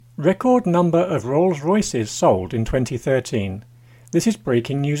Record number of Rolls-Royces sold in 2013. This is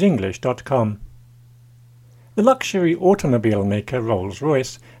breakingnewsenglish.com. The luxury automobile maker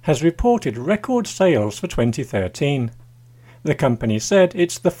Rolls-Royce has reported record sales for 2013. The company said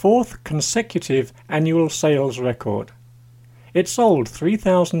it's the fourth consecutive annual sales record. It sold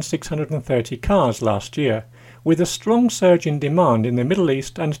 3,630 cars last year, with a strong surge in demand in the Middle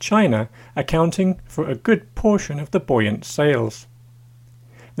East and China accounting for a good portion of the buoyant sales.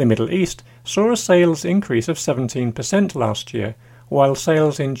 The Middle East saw a sales increase of 17% last year, while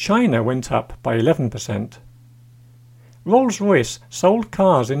sales in China went up by 11%. Rolls-Royce sold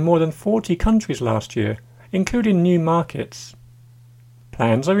cars in more than 40 countries last year, including new markets.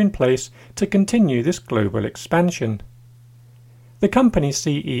 Plans are in place to continue this global expansion. The company's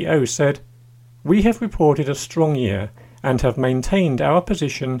CEO said, "We have reported a strong year and have maintained our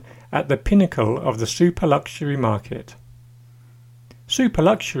position at the pinnacle of the super-luxury market."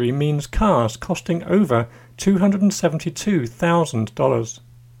 Super-luxury means cars costing over $272,000.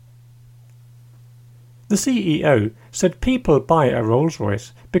 The CEO said people buy a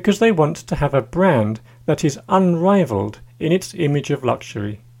Rolls-Royce because they want to have a brand that is unrivaled in its image of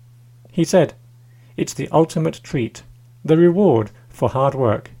luxury. He said, "It's the ultimate treat, the reward for hard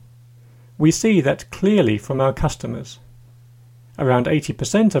work. We see that clearly from our customers. Around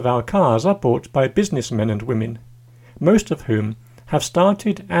 80% of our cars are bought by businessmen and women, most of whom have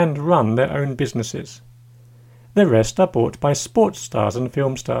started and run their own businesses. The rest are bought by sports stars and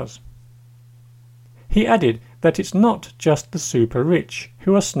film stars." He added that it's not just the super rich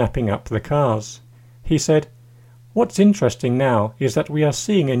who are snapping up the cars. He said, "What's interesting now is that we are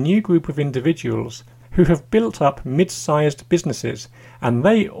seeing a new group of individuals who have built up mid-sized businesses, and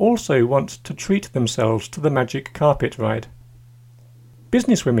they also want to treat themselves to the magic carpet ride."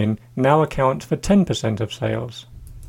 Businesswomen now account for 10% of sales.